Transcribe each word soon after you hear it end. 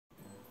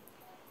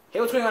Hey,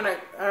 what's going on,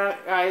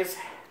 guys?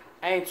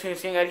 I am Twin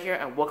Guy here,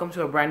 and welcome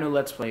to a brand new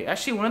Let's Play.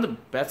 Actually, one of the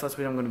best Let's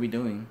Plays I'm going to be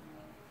doing.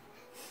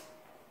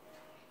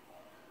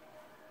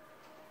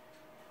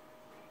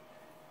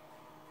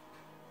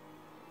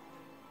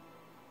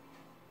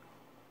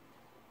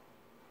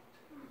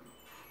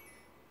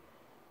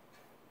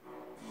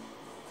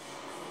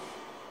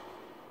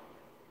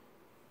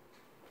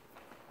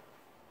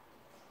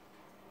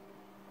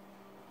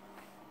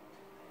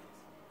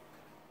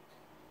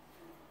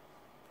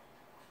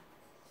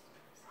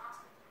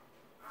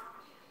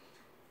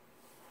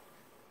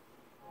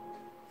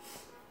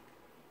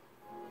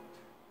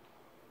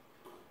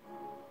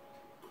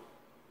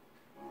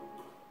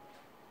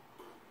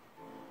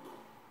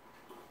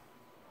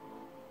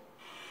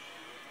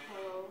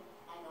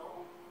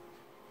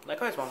 Like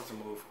how his mom wants to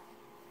move.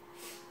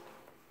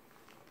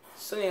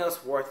 Something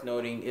else worth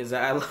noting is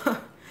that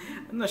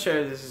I'm not sure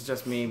if this is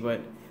just me,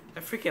 but I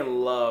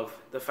freaking love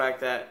the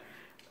fact that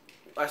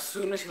as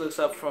soon as he looks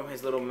up from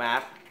his little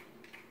map,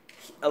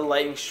 a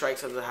lightning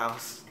strikes at the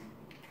house.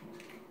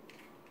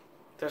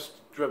 That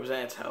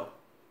represents hell.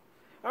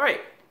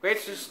 Alright,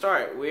 great to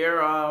start.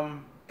 We're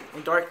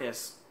in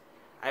darkness.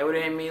 I would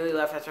have immediately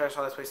left after I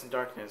saw this place in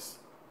darkness.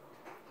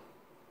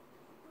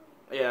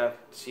 Yeah,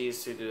 she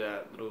used to do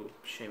that little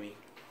shimmy.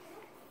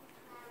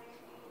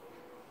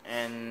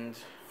 And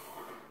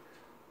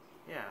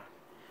yeah,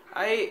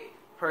 I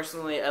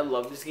personally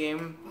love this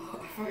game. Oh,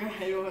 I forgot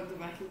I don't have the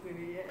vacuum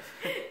cleaner yet.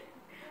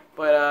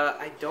 But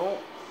I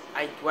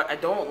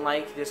don't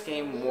like this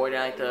game more than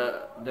like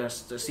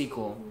the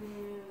sequel.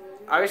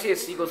 Obviously, the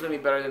sequel is gonna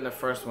be better than the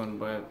first one,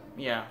 but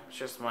yeah, it's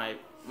just my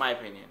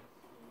opinion.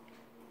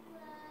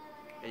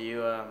 Are you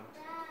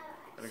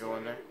gonna go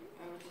in there?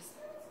 I was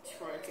just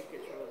trying to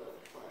control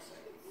the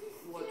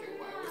flashlight, wondering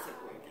why it wasn't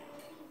going down.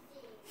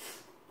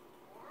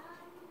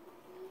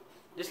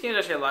 This game is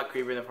actually a lot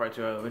creepier than part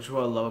 2, which is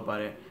what I love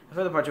about it. I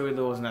thought the part 2 really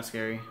wasn't that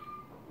scary.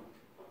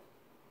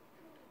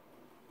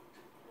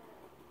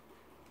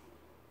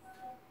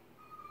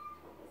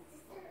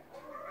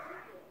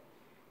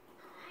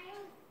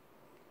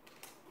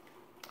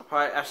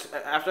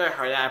 After I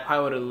heard that, I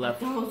probably would have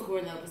left. I was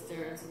going up the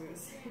stairs.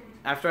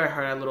 After I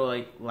heard that little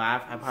like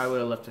laugh, I probably would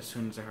have left as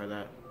soon as I heard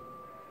that.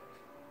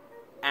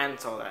 And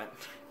saw that.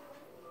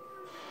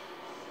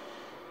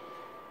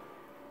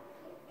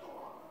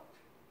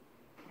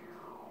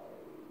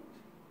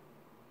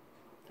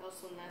 That was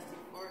so nasty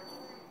fart.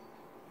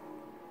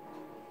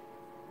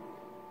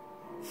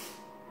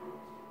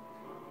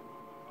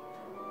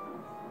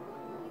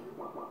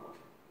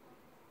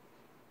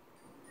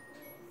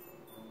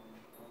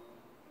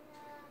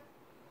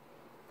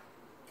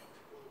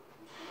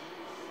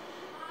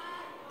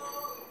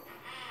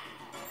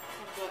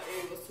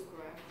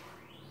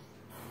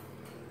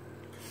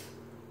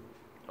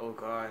 Oh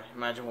god,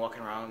 imagine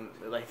walking around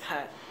like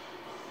that.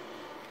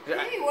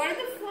 Hey, why did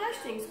the flash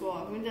things go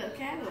off? I mean, the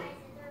candle.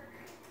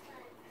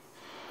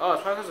 Oh,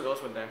 it's probably because the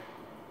ghost went there.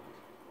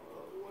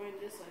 We're in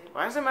this side.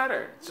 Why does it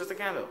matter? It's just a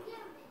candle.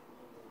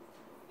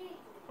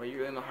 Well, you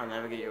really know how to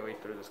navigate your way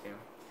through this game.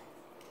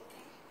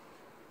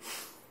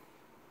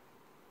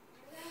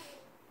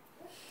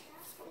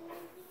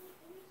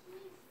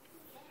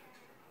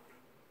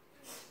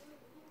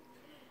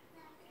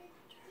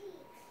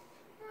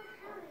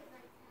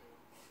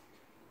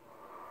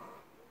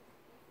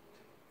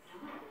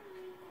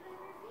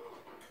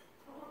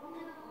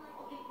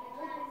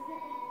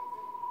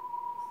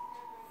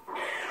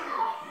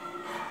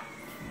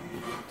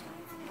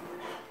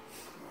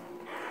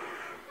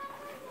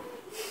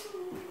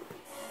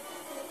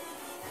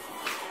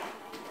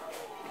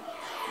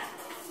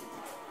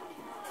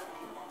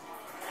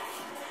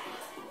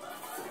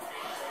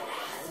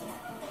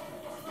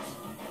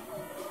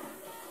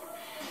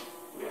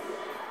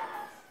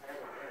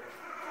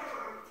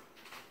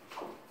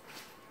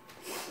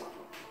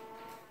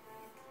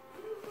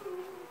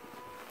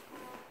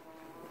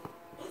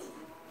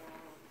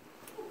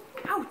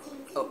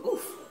 Oh,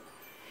 oof.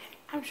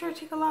 I'm sure I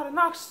take a lot of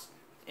knocks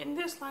in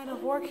this line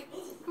of work.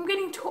 I'm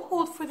getting too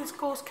old for this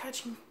ghost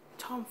catching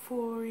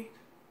tomfoolery.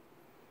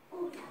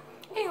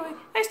 Anyway,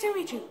 nice to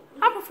meet you.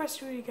 I'm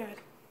Professor Luigi.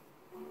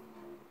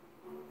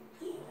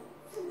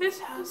 This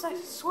house, I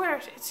swear,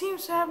 it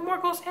seems to have more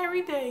ghosts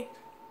every day.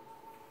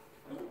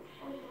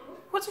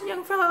 What's a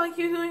young fella like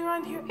you doing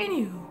around here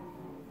anywho?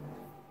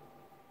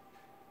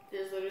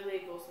 There's literally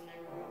a ghost in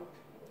every room.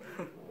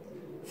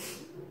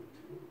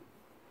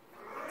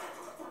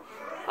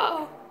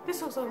 Uh-oh,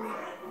 this looks ugly.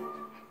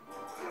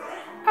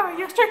 Alright,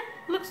 youngster,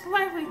 looks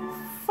lively.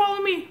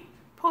 Follow me.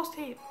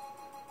 Post-haste.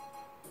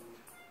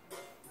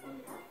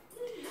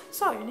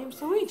 So, your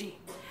name's Luigi.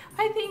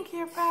 I think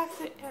your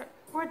paths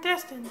were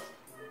destined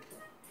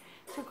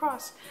to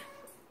cross.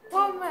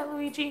 Well met,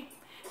 Luigi.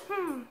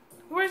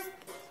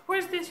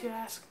 Where's this, you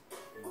ask?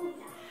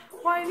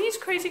 Why, these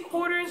crazy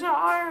quarters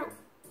are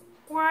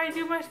where I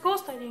do my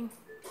ghost studying.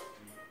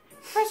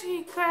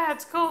 Professor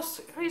Gad's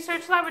Ghost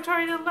Research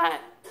Laboratory, the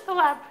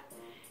lab.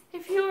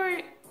 If you were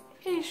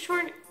a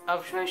short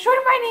of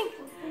mining.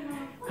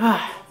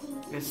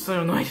 It's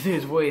so annoying to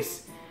his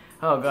voice.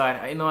 Oh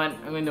god, you know what?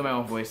 I'm gonna do my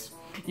own voice.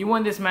 You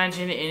won this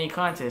mansion in a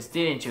contest,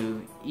 didn't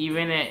you?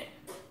 Even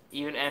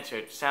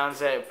answered.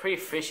 Sounds pretty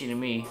fishy to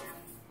me.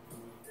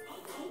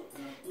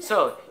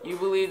 So, you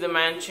believe the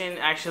mansion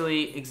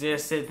actually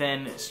existed?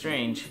 Then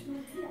strange.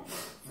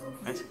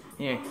 What?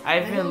 Yeah,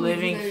 I've been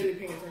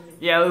living.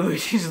 Yeah,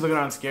 Luigi's looking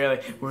around scared,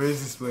 like, where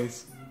is this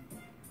place?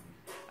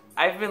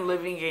 I've been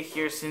living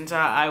here since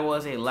I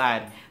was a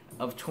lad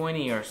of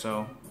 20 or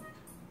so.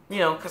 You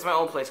know, because my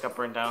old place got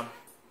burned down.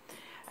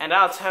 And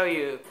I'll tell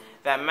you,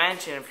 that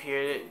mansion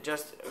appeared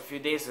just a few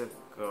days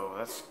ago.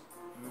 That's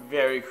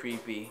very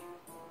creepy.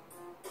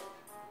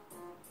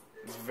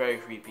 It's very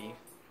creepy.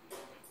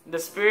 The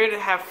spirit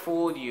have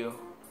fooled you.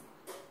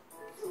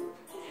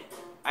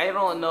 I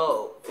don't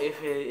know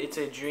if it's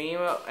a dream,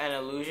 an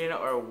illusion,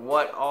 or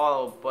what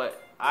all,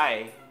 but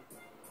I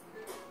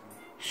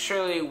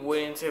surely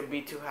wouldn't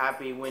be too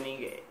happy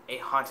winning a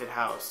haunted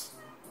house.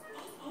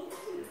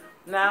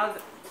 Now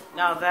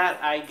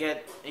that I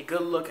get a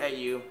good look at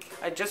you,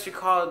 I just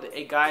recalled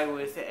a guy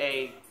with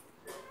a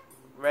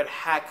red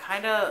hat,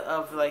 kinda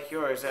of like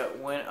yours, that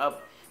went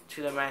up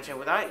to the mansion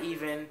without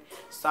even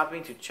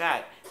stopping to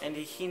chat, and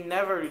he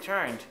never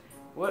returned.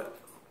 What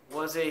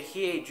was it?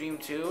 He a dream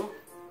too?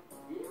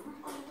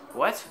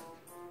 What?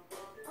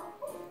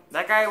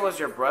 That guy was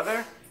your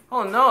brother?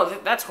 Oh no,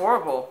 that's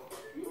horrible.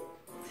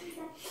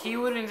 He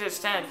wouldn't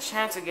stand a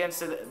chance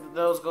against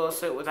those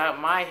ghosts without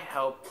my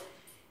help.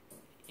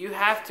 You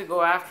have to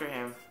go after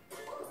him.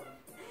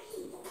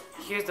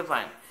 Here's the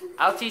plan.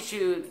 I'll teach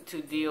you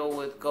to deal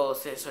with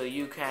ghosts so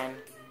you can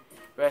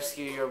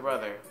rescue your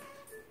brother.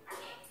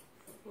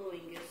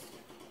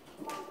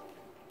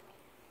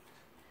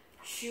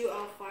 Shoot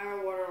out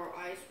fire, water, or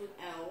ice with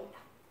L.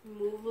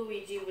 Move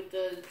Luigi with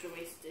the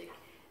joystick.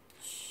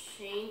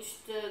 Change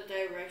the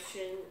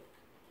direction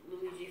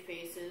Luigi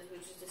faces,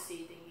 which is the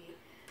C thingy.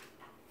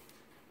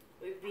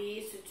 With B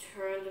is to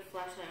turn the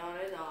flashlight on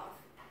and off.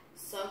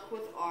 Suck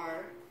with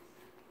R.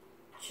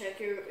 Check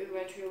your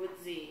inventory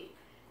with Z.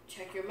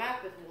 Check your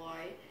map with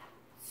Y.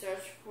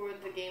 Search for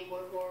the Game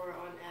Boy Horror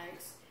on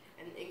X.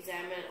 And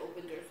examine and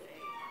open doors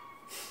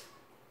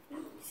A.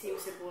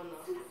 Seems simple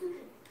enough.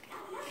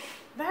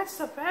 That's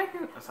the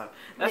vacuum. Oh, sorry.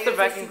 That's the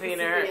vacuum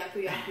cleaner.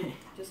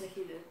 Just like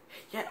he did.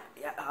 Yeah.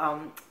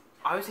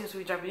 Obviously, it's to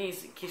be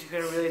Japanese. In case you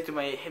couldn't relate to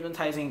my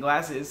hypnotizing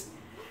glasses.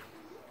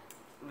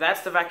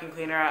 That's the vacuum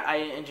cleaner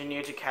I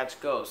engineered to catch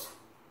ghosts.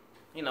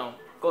 You know,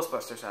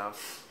 Ghostbusters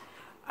house.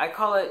 I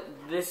call it.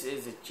 This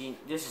is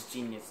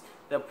genius.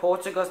 The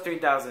Poltergust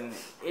 3000.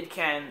 It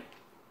can.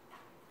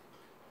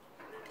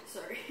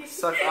 Sorry.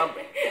 Suck up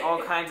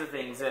all kinds of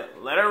things.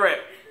 Let her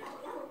rip.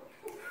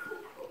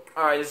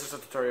 Alright, this is a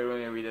tutorial. We're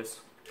gonna read this.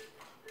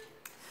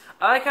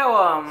 I like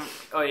how,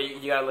 oh,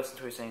 you gotta listen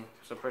to what he's saying.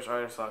 So press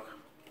R to suck.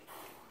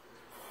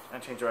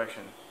 And change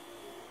direction.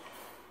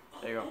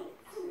 There you go.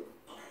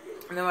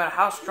 No matter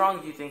how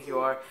strong you think you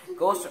are,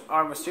 ghosts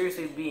are mysterious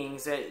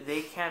beings that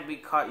they can't be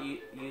caught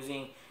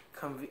using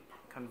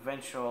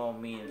conventional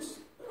means.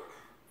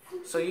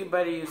 So you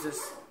better use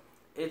this.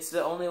 It's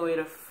the only way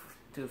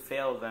to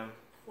fail them.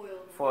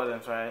 Foil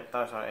them, sorry.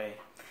 That's A.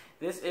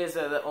 This is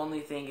the only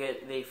thing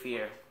they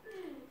fear.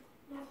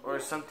 Or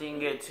something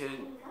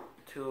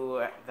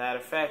to that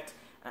effect.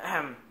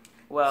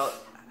 Well,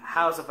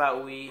 how's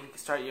about we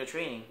start your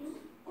training?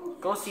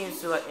 Ghosts seems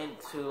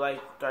to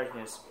like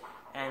darkness,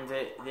 and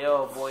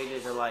they'll avoid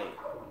the light.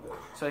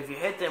 So if you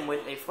hit them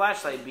with a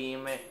flashlight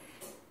beam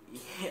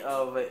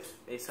of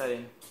a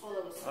sudden,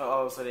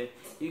 all of a sudden,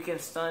 you can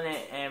stun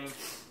it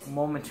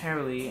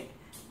momentarily.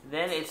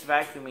 Then it's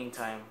vacuuming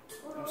time.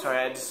 I'm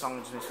sorry, this song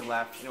just makes me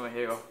laugh. Anyway,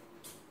 here you go.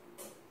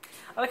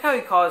 I like how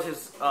he calls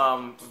his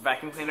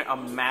vacuum cleaner a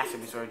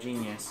masterpiece or a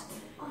genius.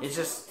 It's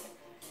just,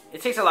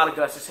 it takes a lot of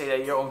guts to say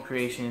that your own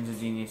creation is a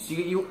genius.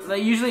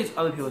 Like, usually it's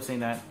other people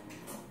saying that.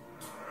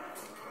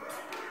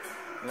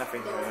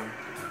 Nothing.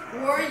 Who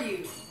are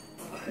you?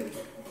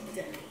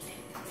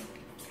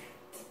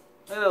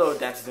 Look at the little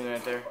dance doing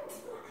right there.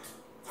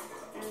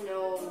 I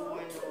know.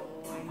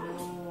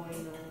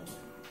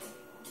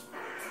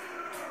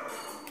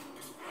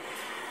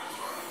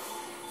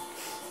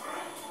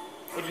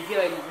 If you feel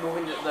like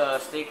moving the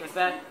stake like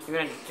that, you're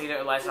gonna take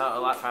the lights out a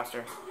lot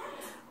faster.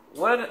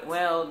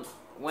 Well,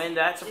 when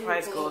that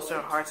surprise goes,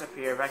 their hearts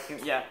appear. Vacuum.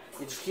 Yeah,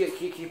 you just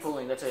keep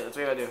pulling. That's it. That's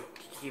what you gotta do.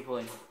 Keep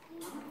pulling.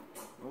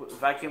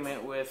 Vacuum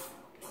it with.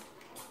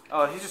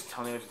 Oh, he's just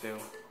telling me what to do.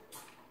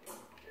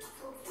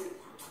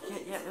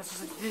 Yeah. That's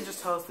just like, he didn't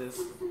just tell us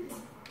this.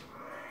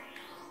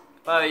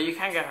 By the way, you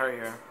can't get hurt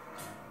here.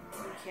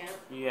 You can't?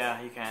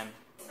 Yeah, you can.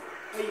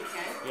 Oh, you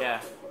can? Yeah. I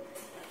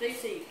thought you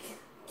said you can't.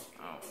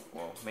 Oh,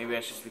 well, maybe I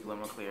should speak a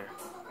little more clear.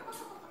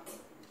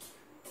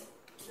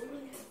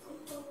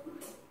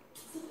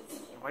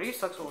 Why do you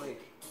suck so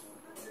late?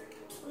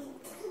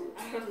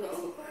 I don't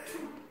know.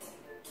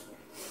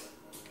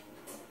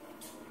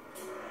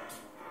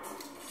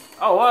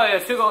 Oh, wow, yeah,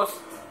 two ghosts.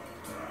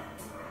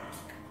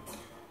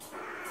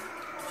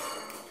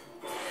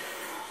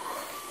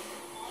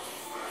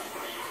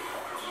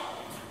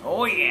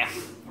 Oh, yeah.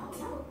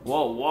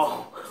 Whoa.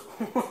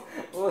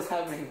 What what's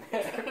happening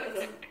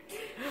there.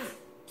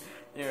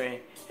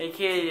 Anyway, hey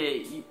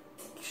kid, you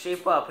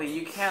shape up.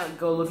 You can't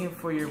go looking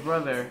for your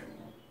brother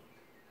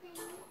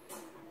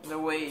the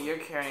way you're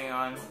carrying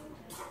on.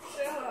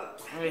 Shut up.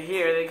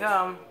 Here they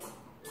come.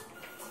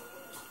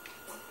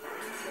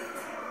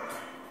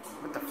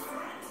 What the f...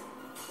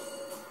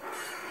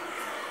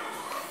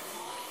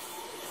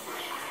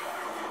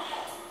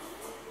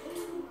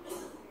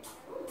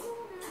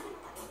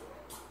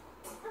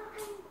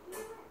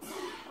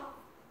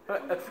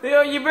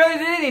 You barely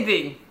did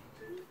anything.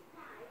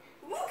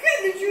 What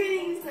kind of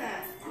training is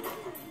that?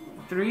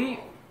 3?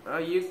 Oh,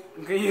 you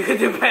could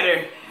do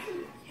better.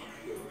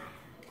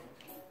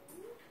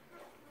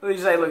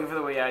 He's like looking for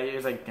the way out of here.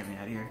 He's like, get me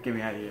out of here. Get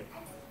me out of here.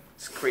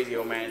 This crazy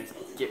old man is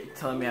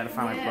telling me how to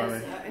find my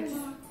brother.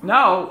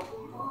 No!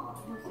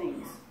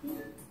 Thanks.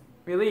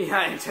 Really? You're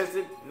not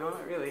interested? No,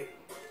 not really.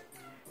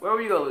 Where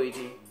will you go,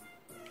 Luigi?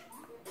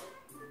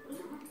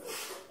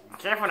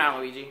 Careful now,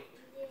 Luigi.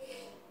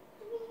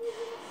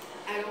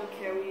 I don't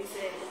care what you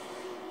say.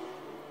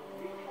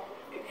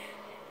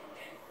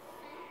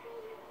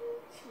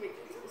 She makes me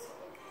so sad.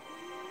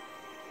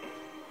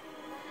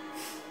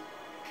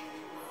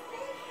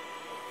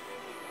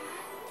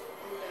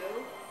 Hello?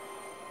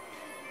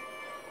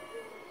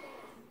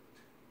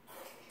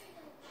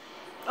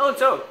 Oh, it's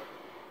Toad.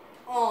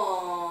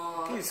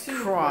 Aww. He's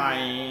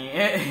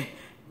crying.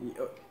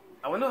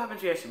 I wonder what happens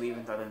if you actually leave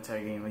him throughout the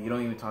entire game. Like, you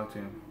don't even talk to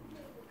him.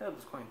 Hell,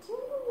 those coins. Ooh.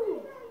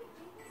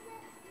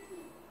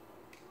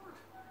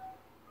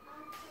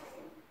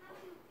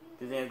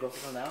 Did they go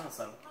for down or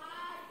something?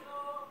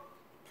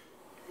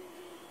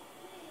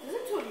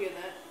 Doesn't Toad hear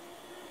that?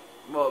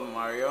 Well,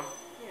 Mario.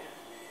 Yeah.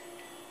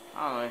 I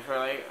don't know, if you're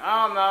like,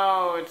 oh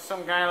no, it's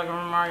some guy looking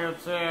for Mario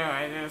too.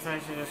 I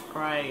should just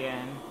cry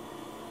again.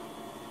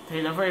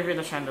 Hey, don't forget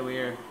the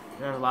chandelier.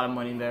 There's a lot of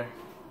money in there.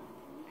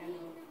 I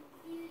know.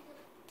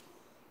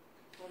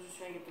 I was just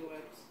trying to get the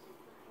webs.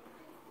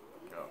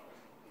 Go.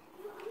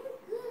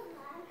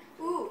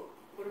 Ooh,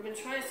 would have been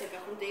trying to stick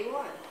up from day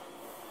one.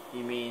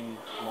 You mean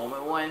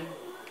moment 1?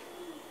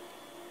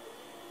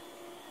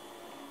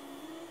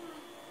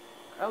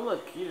 Oh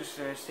look, you just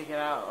are sticking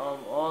out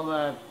of all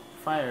the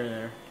fire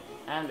there.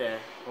 And there.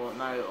 Well,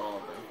 not all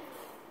of them.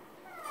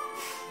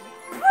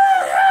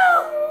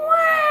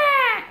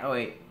 Oh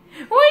wait.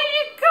 Where'd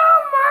you go,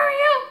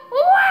 Mario?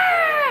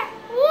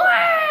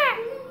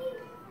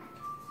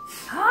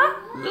 Huh?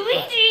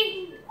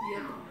 Luigi?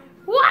 Yeah.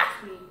 What?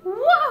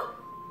 Whoa!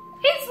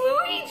 It's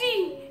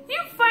Luigi! You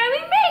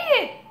finally made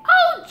it!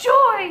 Oh,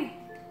 joy!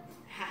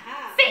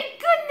 Haha. Thank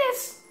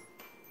goodness!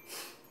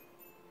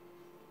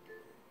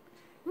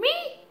 Me?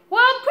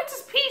 Well,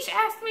 Princess Peach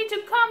asked me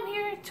to come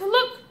here to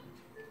look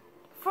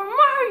for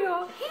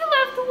Mario. He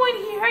left when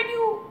he heard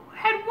you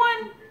had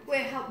won.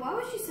 Wait, why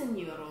would she send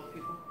you out of all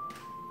people?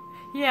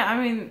 Yeah,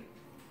 I mean,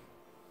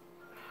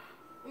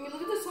 look at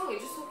the song.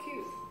 It's just so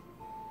cute.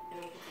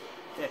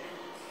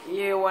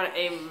 you want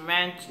a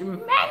mansion,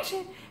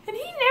 and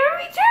he never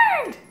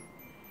returned.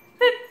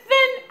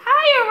 Then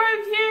I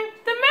arrived here.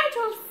 The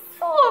mansion was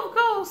full of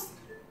ghosts,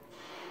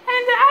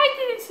 and I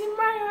didn't see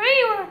Mario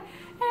anywhere.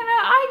 And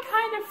I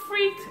kind of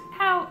freaked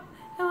out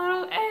a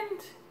little, and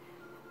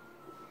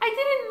I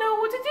didn't know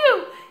what to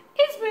do.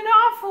 It's been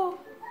awful.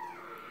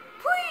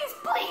 Please,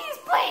 please,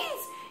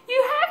 please, you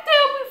have to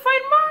help me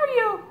find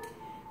Mario.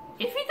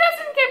 If he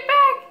doesn't get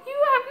back, you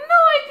have no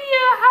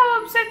idea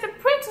how upset the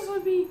princess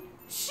would be.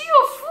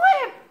 She'll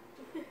flip.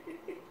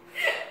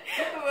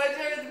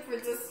 Imagine if the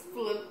princess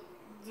flip,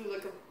 do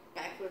like a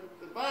backward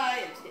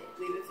goodbye, and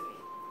leave it to me.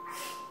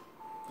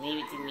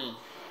 Leave it to me.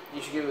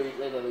 You should give it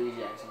like a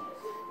Luigi accent.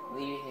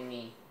 Leave it to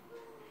me.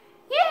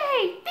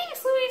 Yay!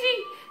 Thanks, Luigi.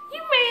 You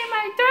made it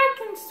my dark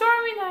and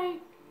stormy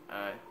night.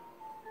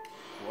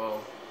 Whoa,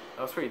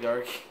 that was pretty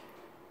dark.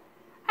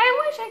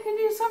 I wish I could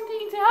do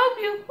something to help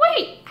you.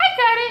 Wait, I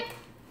got it.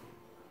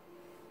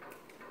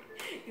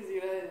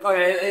 Oh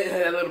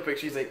yeah, that little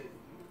picture. She's like,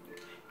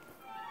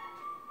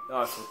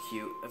 oh, it's so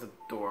cute. That's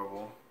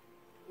adorable.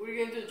 What are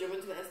you gonna do? Jump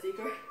into the SD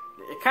card?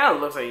 It kind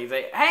of looks like he's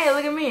like, hey,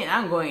 look at me.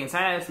 I'm going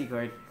inside the SD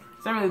card.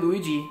 It's not really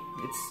Luigi.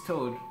 It's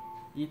Toad.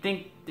 You'd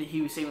think that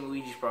he was saving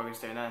Luigi's progress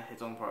there, not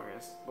his own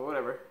progress. But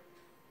whatever.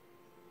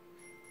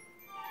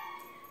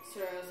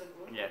 Sure, I was like,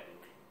 what? Yeah.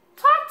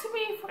 Talk to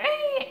me for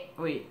any...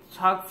 Wait,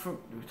 talk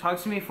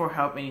to me for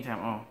help anytime.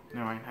 Oh,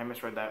 never mind. I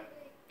misread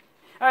that.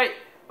 Alright,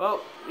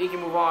 well, we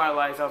can move on our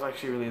lives. That was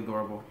actually really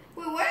adorable.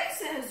 Wait, why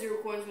does it have 0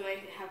 coins when I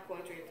have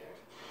coins right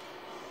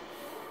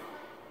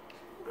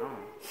there? Oh.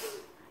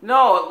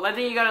 No, I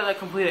think you gotta like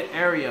complete an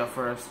area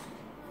first.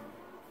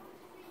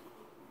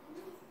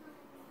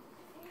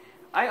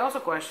 I also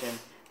question,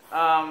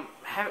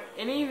 have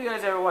any of you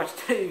guys ever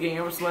watched the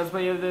Game Over Let's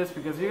Play of this?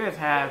 Because if you guys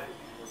have,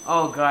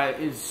 oh god, it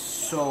is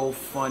so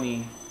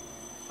funny.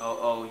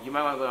 Oh, you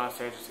might want to go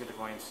downstairs just to get the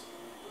coins.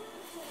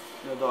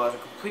 No, dollars are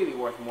completely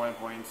worth more than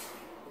coins.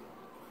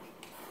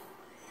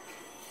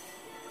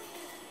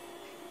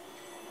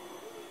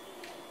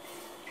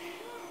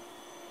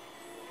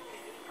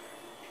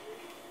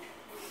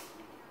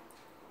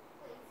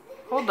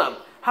 Hold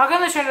up. How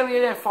come the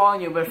chandelier didn't fall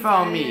on you, but it fell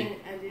on me?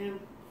 I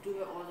didn't do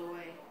it all the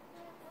way.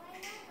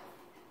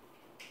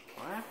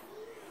 What?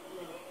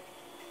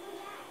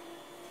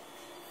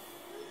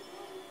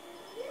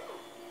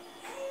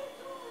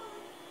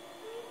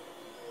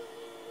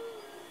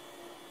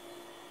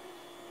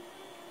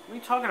 What are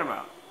you talking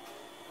about?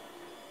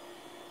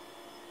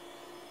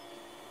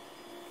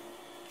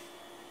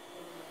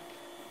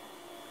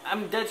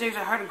 I'm dead serious.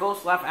 I heard a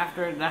ghost laugh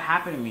after that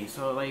happened to me.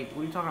 So, like,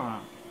 what are you talking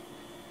about?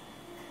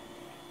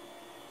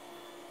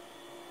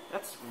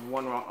 That's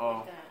one wrong.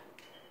 Oh.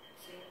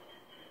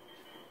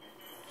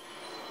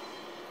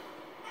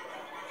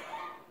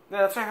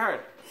 Yeah, that's what I heard.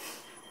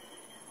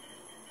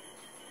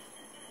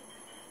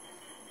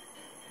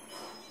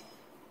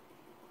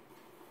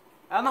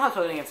 I don't know how to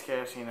totally get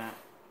scared seeing that.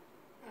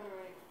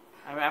 Alright.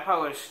 I mean, I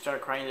probably would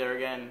start crying there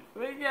again.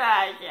 Like,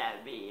 I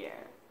can't be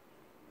here.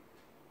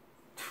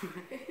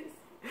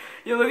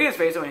 You look at his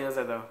face when he does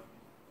that, though.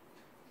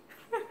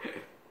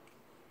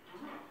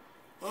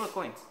 Oh, the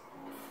coins.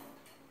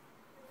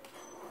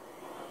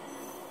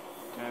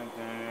 Dun,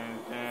 dun,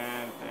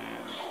 dun,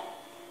 dun.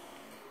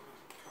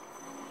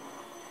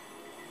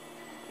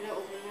 Can I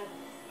open it?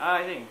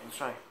 I think. Let's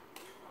try.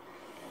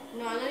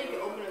 No, I know you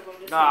can open it, but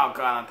I'm just. Oh, God,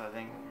 not that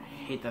thing. I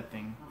hate that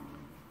thing.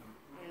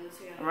 Okay, let's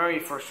see. I remember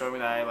you first showed me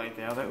that I liked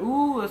it. I was like,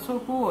 ooh, that's so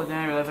cool. And then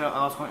I realized I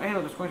lost coins. Hey,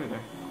 look, there's coins right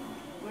there.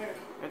 Where?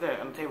 Right there,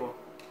 on the table.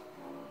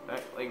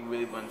 That, like,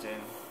 really blends in. It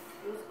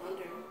was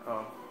under.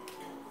 Oh.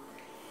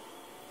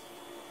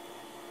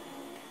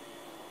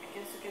 I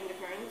guess again the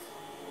currents.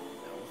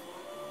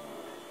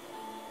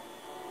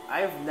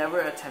 I've never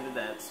attended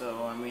that,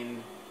 so, I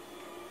mean,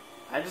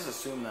 I just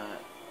assume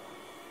that.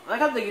 I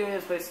like how they give me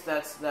this place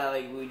that's that,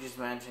 like, Luigi's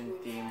Mansion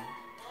theme.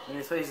 And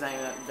this place is not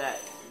even that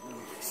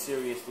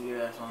serious to give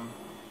that song.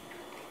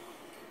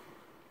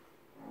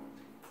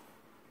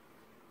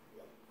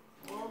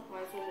 Well,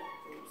 might as well.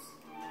 Oops.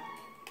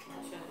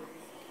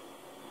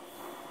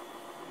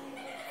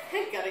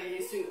 I gotta get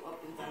used to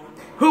up and down.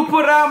 Who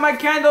put out my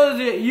candles?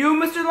 You,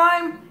 Mr.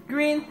 Lime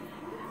Green?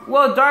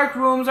 Well, dark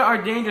rooms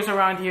are dangerous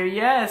around here,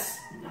 yes.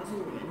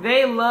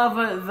 They love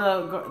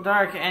the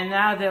dark, and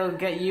now they'll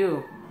get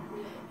you.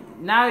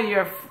 Now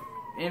you're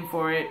in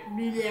for it.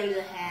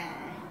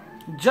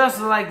 Just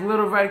like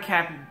Little Red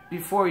Cap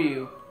before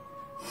you.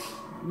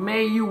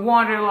 May you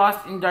wander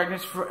lost in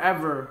darkness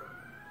forever.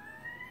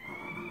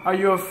 Are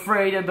you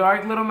afraid of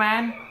dark, little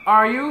man?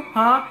 Are you?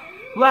 Huh?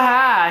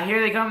 Waha! Here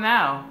they come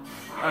now.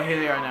 Oh, here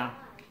they are now.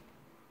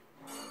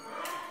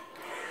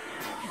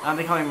 I don't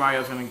think how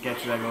Mario's gonna get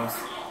you that ghost.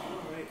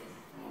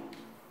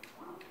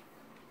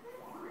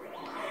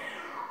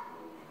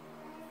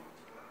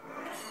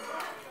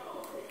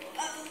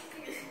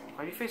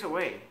 Why do you face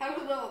away? I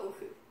don't know.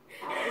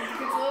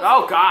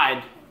 Oh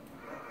God!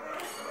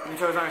 The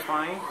controller's not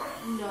responding?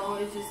 No,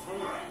 it's just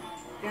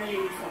gotta get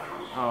used to it.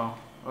 Oh.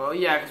 Well,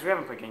 yeah, because we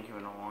haven't played GameCube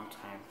in a long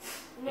time.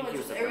 No, GameCube's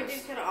just the everything's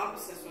best. kind of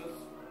opposite, so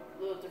it's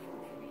a little different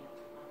for me.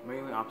 What do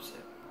you mean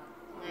opposite?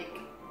 Like,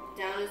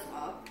 down is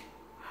up.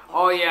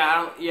 Oh yeah, I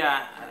don't,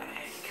 yeah.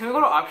 Can we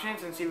go to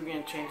options and see if we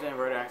can change the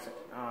inverted accent?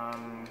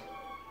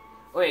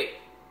 Wait.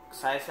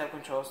 Side step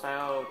control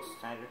style,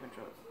 standard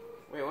control.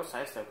 Wait, what's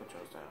side step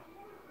control style?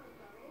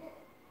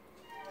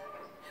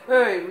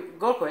 Wait,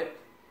 go quit.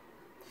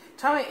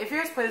 Tell me, if you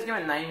guys play this game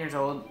at 9 years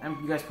old and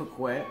you guys put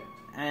quit,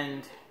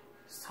 and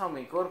just tell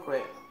me, go to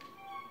quit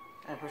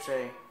and push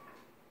A.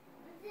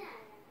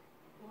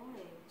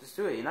 Why? Just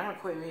do it. You're not gonna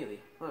quit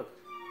immediately. Look,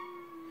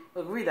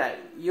 read that.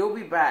 You'll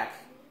be back.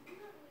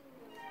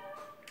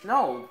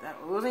 No,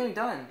 that wasn't even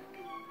done.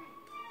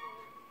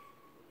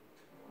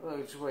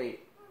 Look, just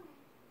wait.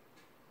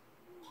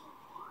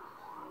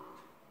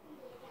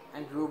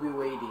 And we'll be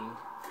waiting.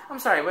 I'm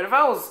sorry, but if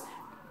I was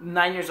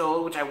 9 years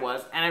old, which I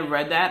was, and I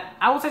read that,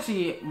 I was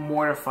actually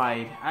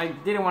mortified. I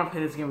didn't want to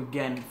play this game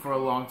again for a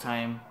long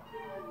time.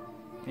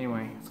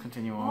 Anyway, let's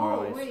continue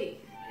on. Oh,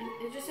 wait.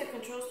 It just said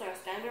control style,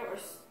 standard or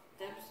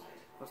step side?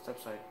 What's step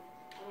side?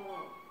 I don't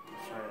know.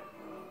 Let's try it.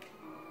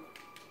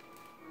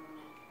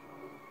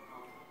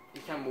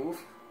 You can't move?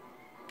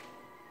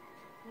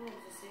 No,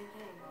 it's the same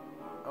thing.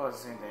 Oh, it's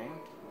the same thing?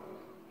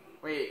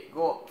 Wait,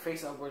 go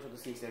face upwards with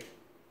the C stick.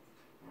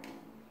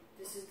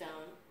 This is down.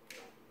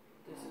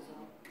 This is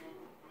up.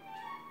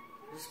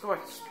 Just go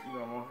back to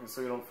normal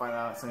so you don't find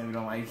out something we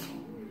don't like.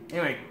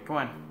 Anyway, come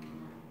on.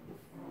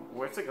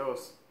 Where's the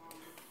ghost?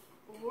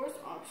 Where's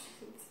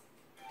options?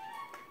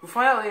 We'll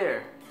find out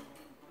later.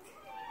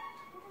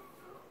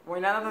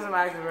 Wait, now that doesn't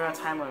matter because we're on a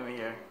time limit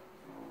here.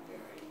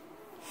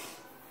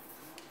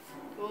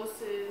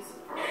 Ghost is...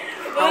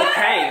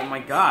 Okay, oh my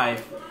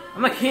god.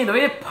 I'm like, hey, the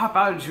way they pop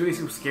out is really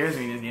scares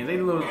me in this game. They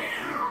little...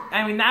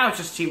 I mean, now it's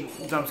just cheap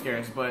jump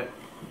scares, but...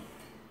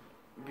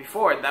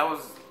 Before, that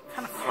was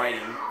kind of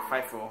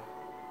frightful.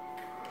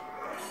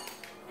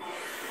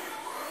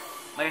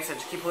 Like I said,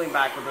 just keep pulling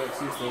back with the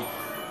C stick.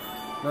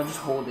 No, just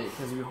hold it,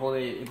 because if you hold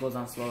it, it goes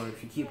on slower.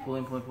 If you keep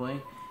pulling,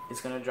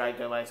 it's gonna drag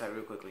their lights out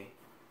real quickly.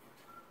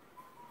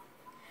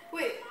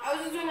 Wait, I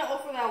was just doing that all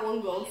for that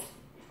one ghost.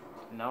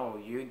 No,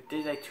 you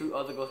did like 2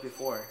 other ghosts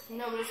before.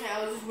 No, I'm just saying,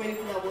 I was just waiting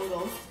for that one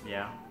ghost.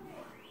 Yeah.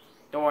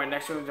 Don't worry,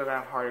 next room they're gonna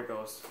have harder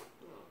ghosts.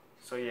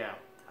 So yeah,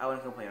 I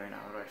wouldn't complain right now.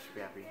 I should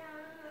be happy.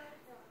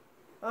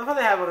 I love how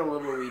they have like a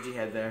little Luigi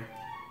head there.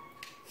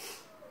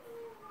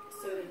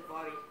 So his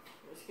body.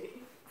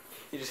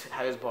 He just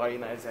had his body,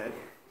 not his head.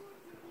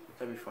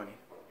 That'd be funny.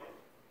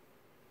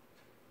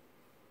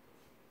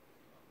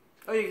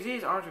 Oh, you can see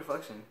his arm's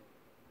reflection,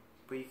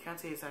 but you can't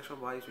see his actual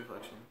body's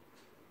reflection.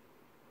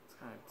 It's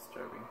kind of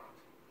disturbing.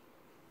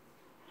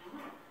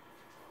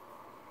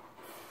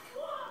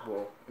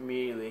 Whoa!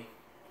 Immediately.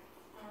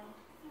 I'm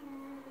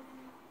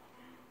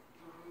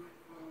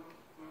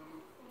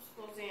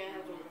supposing I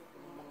have to.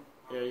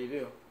 Yeah, you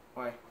do.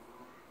 Why?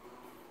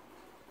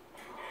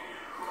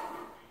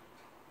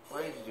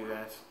 Why did you do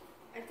that?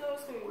 I thought it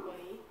was gonna be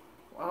funny.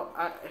 Well, I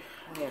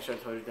think I should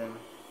have told you then.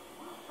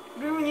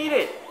 You don't even need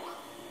it.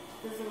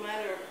 Doesn't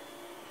matter.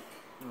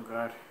 Oh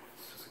god,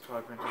 it's just a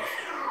Twilight Princess.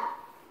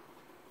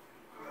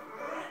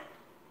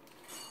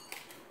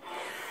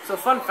 So,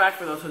 fun fact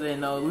for those who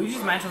didn't know,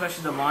 Luigi's Mansion was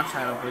actually the launch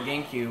title for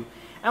GameCube,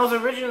 and was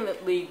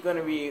originally going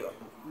to be.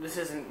 This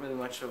isn't really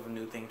much of a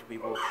new thing to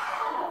people,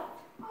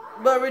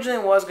 but originally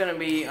it was going to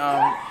be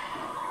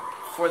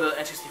for the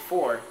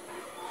N64,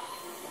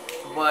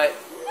 but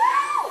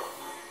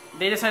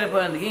they decided to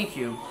put it on the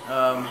GameCube.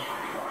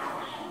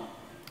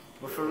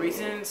 But for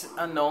reasons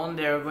unknown,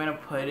 they were going to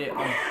put it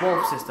on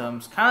both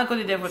systems. Kind of like what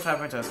they did with Twilight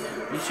Princess.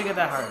 You should get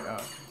that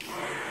heart.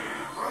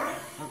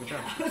 Oh, good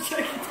job. It's not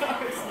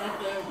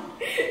them.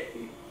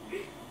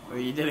 Well,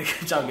 you did a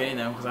good job getting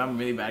them, because I'm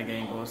really bad at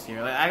getting ghosts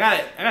here. Like, I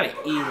got an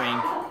E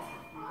rank.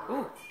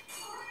 Ooh.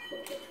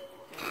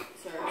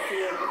 Sorry,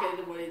 okay,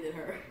 the buddy did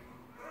her.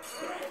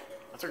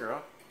 That's a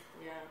girl.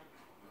 Yeah.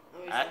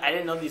 I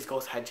didn't know these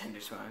ghosts had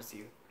genders, to be honest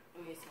with you. I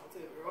mean, sounds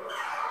like a girl.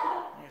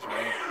 That's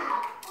right.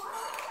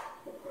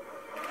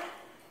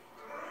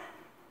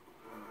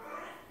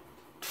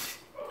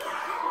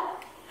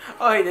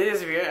 Oh, he did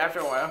disappear after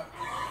a while.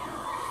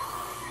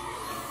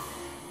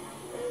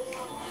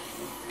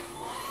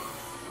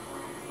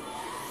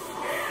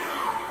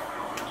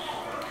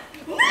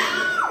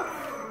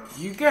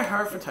 You get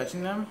hurt for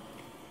touching them?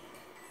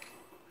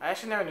 I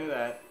actually never knew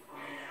that.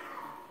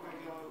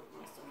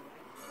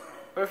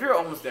 But if you're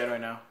almost dead right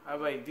now, I'd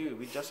be like, dude,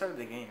 we just started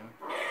the game.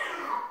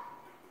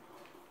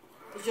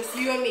 It's just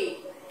you and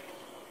me.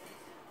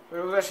 But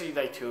it was actually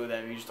like 2 of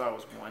them, you just thought it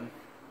was 1.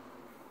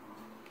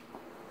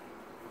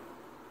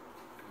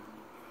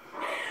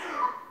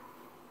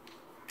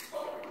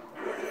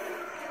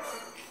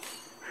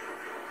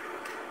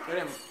 Get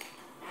him.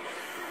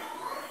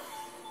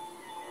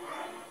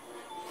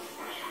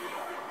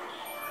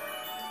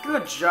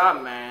 Good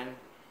job, man.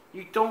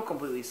 You don't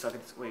completely suck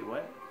at this. Wait,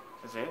 what?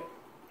 Is it?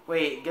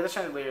 Wait, get the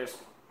chandeliers.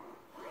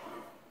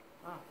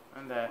 Oh,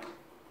 and that.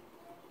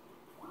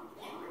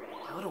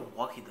 That little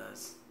walk he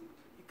does.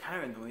 It kind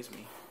of annoys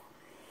me.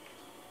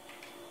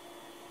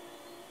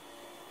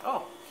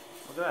 Oh,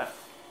 look at that.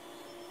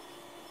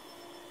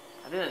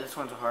 I think that this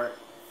one's a heart.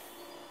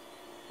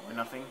 Or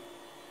nothing.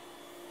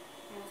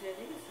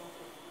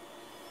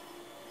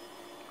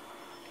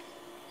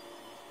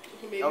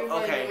 Maybe Oh, if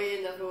I okay. know it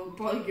enough, it will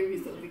probably give me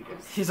something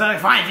else. He's like,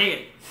 fine, take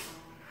it.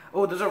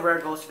 Oh, there's a rare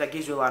ghost that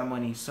gives you a lot of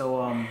money. So,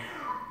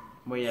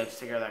 well, yeah, just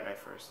take care of that guy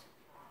first.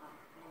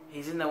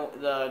 He's in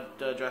the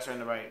dresser on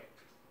the right.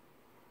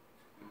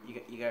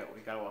 We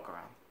gotta walk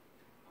around.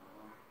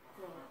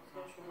 No, it's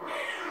not sure.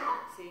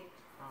 See?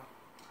 Oh.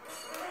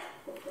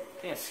 I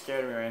think it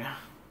scared me right now.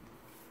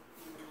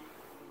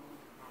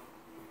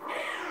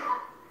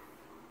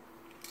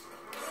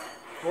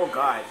 Oh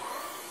god,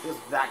 he was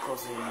that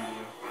close to hitting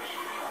you.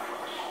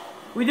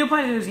 We do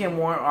plan to do this game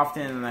more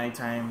often in the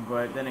nighttime,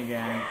 but then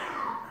again,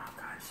 oh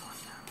god, it's so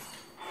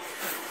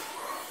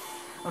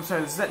loud. I'm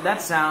sorry,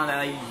 that sound, that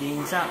like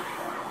ding sound,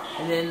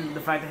 and then the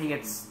fact that he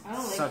gets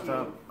sucked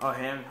up. Oh,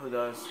 him? Who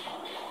does?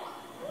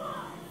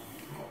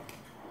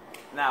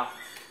 Now.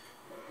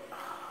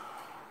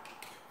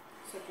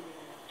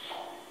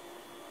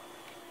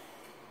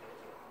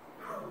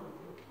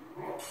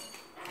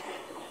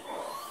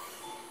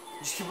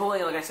 Just keep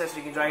pulling, like I said, so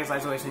you can drag his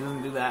lights away so he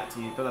doesn't do that to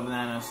you. Throw the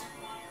bananas. No,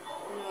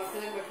 I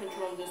feel like by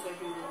controlling this, like,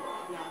 he will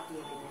not do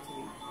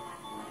anything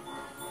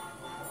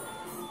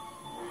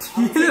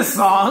to me. You hear the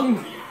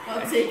song?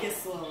 I'll take it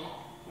slow.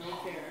 I don't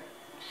care.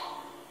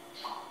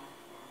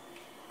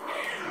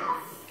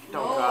 Oh No,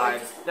 god. Oh I'm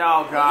just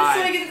god.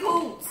 trying to get the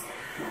codes.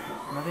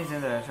 Nothing's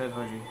in there, I should have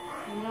told you.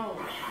 No.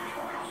 I'm just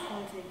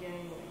trying to take it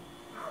anyway.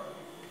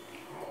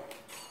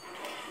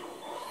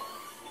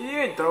 He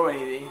didn't even throw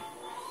anything.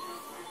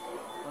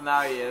 Well,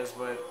 now he is,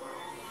 but...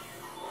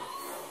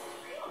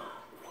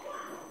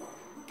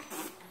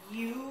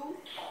 You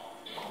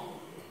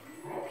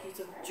piece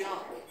of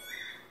junk.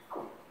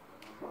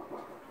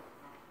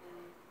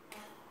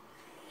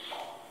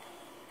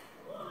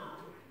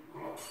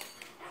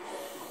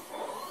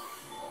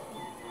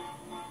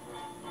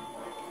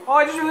 Oh,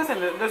 I just realized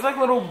that there's like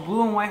little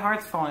blue and white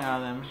hearts falling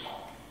out of them.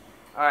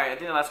 Alright, I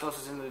think the last ghost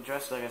is in the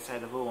dresser, like I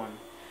said, the blue one.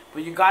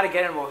 But you gotta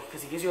get him, bro,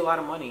 because he gives you a lot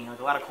of money, like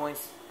a lot of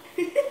coins.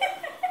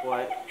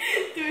 What?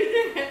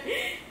 Dude.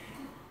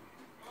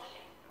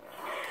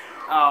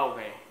 Oh,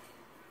 okay.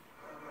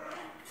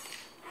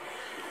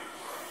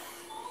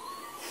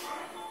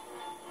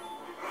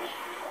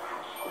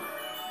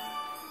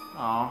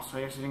 Oh, so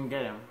I guess you didn't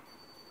get him.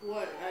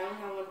 What? I don't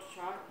have one to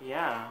try?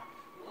 Yeah.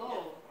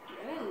 Oh,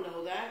 I didn't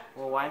know that.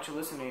 Well, why didn't you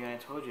listen to me when I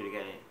told you to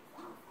get it?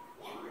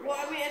 Well,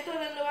 I mean, I thought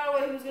that no matter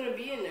what, he was gonna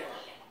be in there.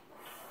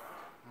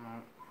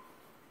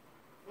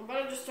 I'm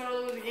about to just start all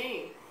over the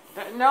game.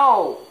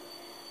 No!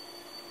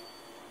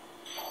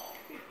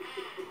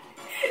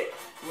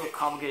 A little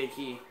complicated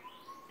key.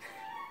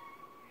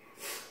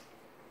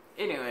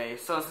 Anyway,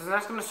 so since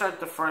that's gonna start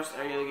the first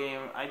area of the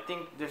game, I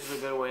think this is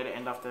a good way to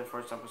end off the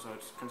first episode,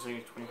 considering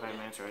it's 25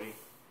 minutes already.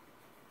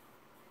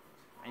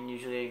 And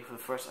usually for the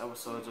first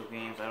episodes of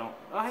games, I don't.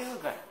 Oh, hey,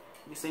 look,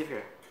 you save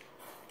here.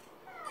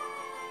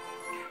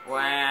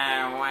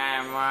 Wah,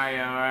 wah,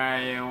 Mario,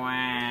 Mario,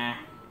 wah.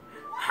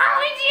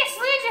 Luigi, yes,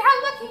 Luigi, how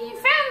lucky you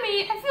found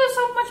me. I feel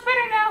so much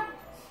better now.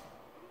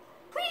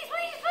 Please,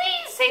 please,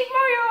 please, save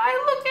Mario. I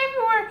looked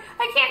everywhere.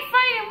 I can't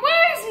find him.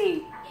 Where is he?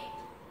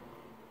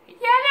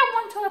 Yeah, that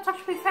one tool that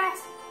talks really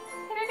fast.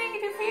 Anything I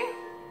can do for you?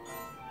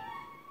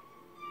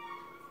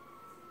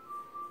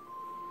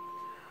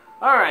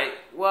 Alright,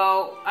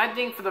 well, I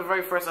think for the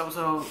very first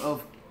episode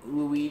of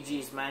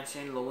Luigi's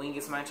Mansion,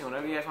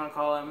 whatever you guys want to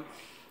call him,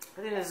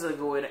 I think this is a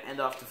good way to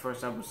end off the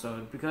first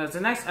episode. Because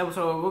the next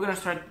episode, we're going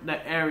to start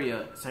the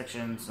area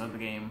sections of the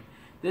game.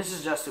 This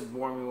is just to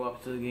warm you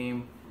up to the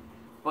game.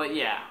 But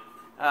yeah,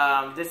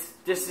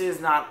 this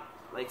is not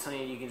like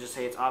something you can just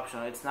say it's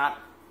optional. It's not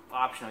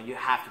optional. You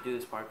have to do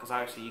this part because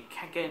obviously you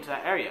can't get into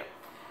that area.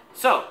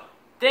 So,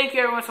 thank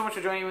you everyone so much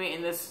for joining me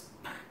in this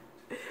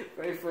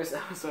very first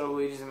episode of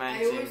Luigi's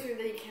Mansion. I always heard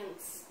that you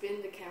can't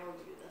spin the camera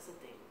view. That's the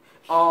thing.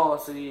 Oh,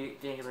 so you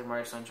think it's like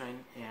Mario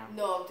Sunshine? Yeah.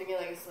 No, I'm thinking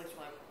like it's like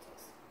Twilight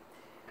Princess.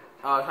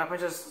 Twilight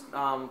Princess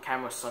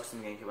camera sucks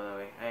in the GameCube, by the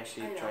way. I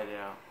actually tried it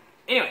out.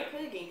 I Anyway,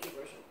 play the GameCube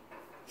version.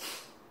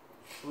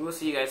 we will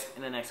see you guys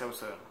in the next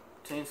episode.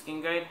 Tuning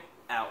Skin Guide,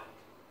 out.